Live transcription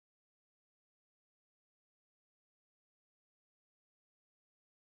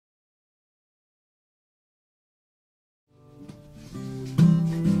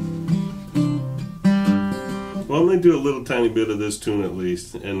Well, let me do a little tiny bit of this tune at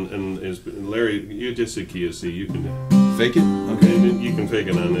least. And Larry, you're just a key of C. You can fake it. Okay. You can fake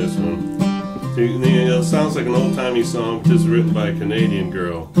it on this one. It sounds like an old-timey song, just written by a Canadian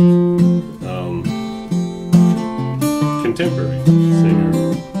girl, contemporary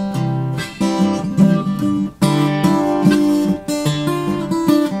singer.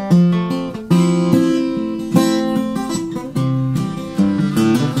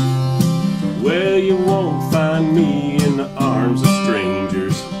 Well, you won't find me in the arms of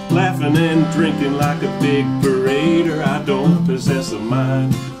strangers, laughing and drinking like a big parader. I don't possess a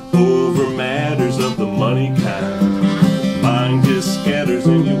mind over matters of the money kind. Mine just scatters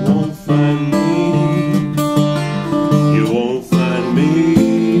and you won't find me. You won't find me.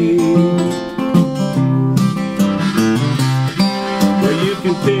 Well, you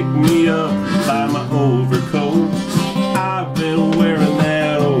can pick me up by my overcoat. I've been wearing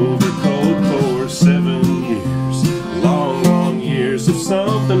that overcoat for 7 years. Long, long years. If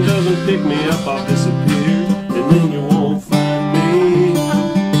something doesn't pick me up, I'll disappear, and then you won't find me.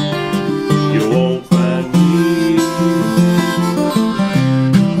 You won't find me.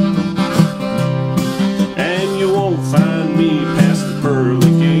 And you won't find me past the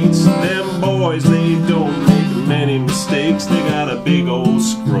pearly gates. Them boys, they don't make many mistakes. They got a big old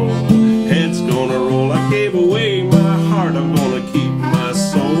scroll. Head's gonna roll. I gave away my heart, I'm gonna keep my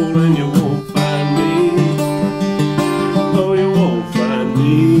soul. And you won't find me. Oh, you won't find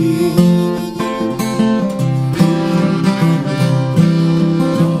me.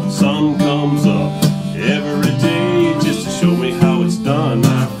 Sun comes up every day just to show me how it's done,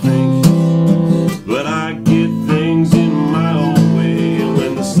 I think. But I get things in my own way. And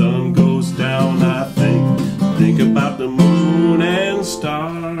when the sun goes down, I think about the moon and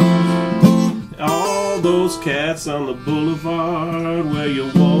stars. All those cats on the boulevard where you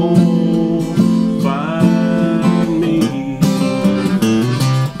won't find me.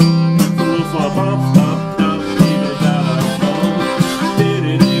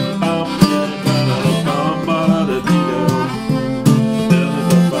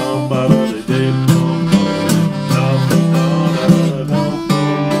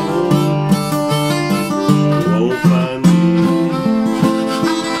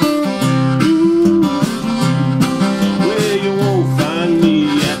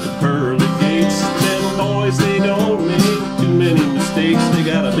 They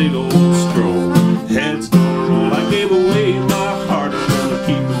got a big old stroll. Heads gonna roll. I gave away my heart, I'm gonna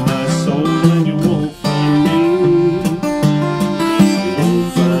keep my soul. And you won't find me. You won't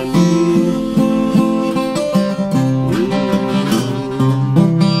find me.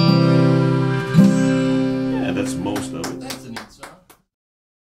 Yeah, that's most of it.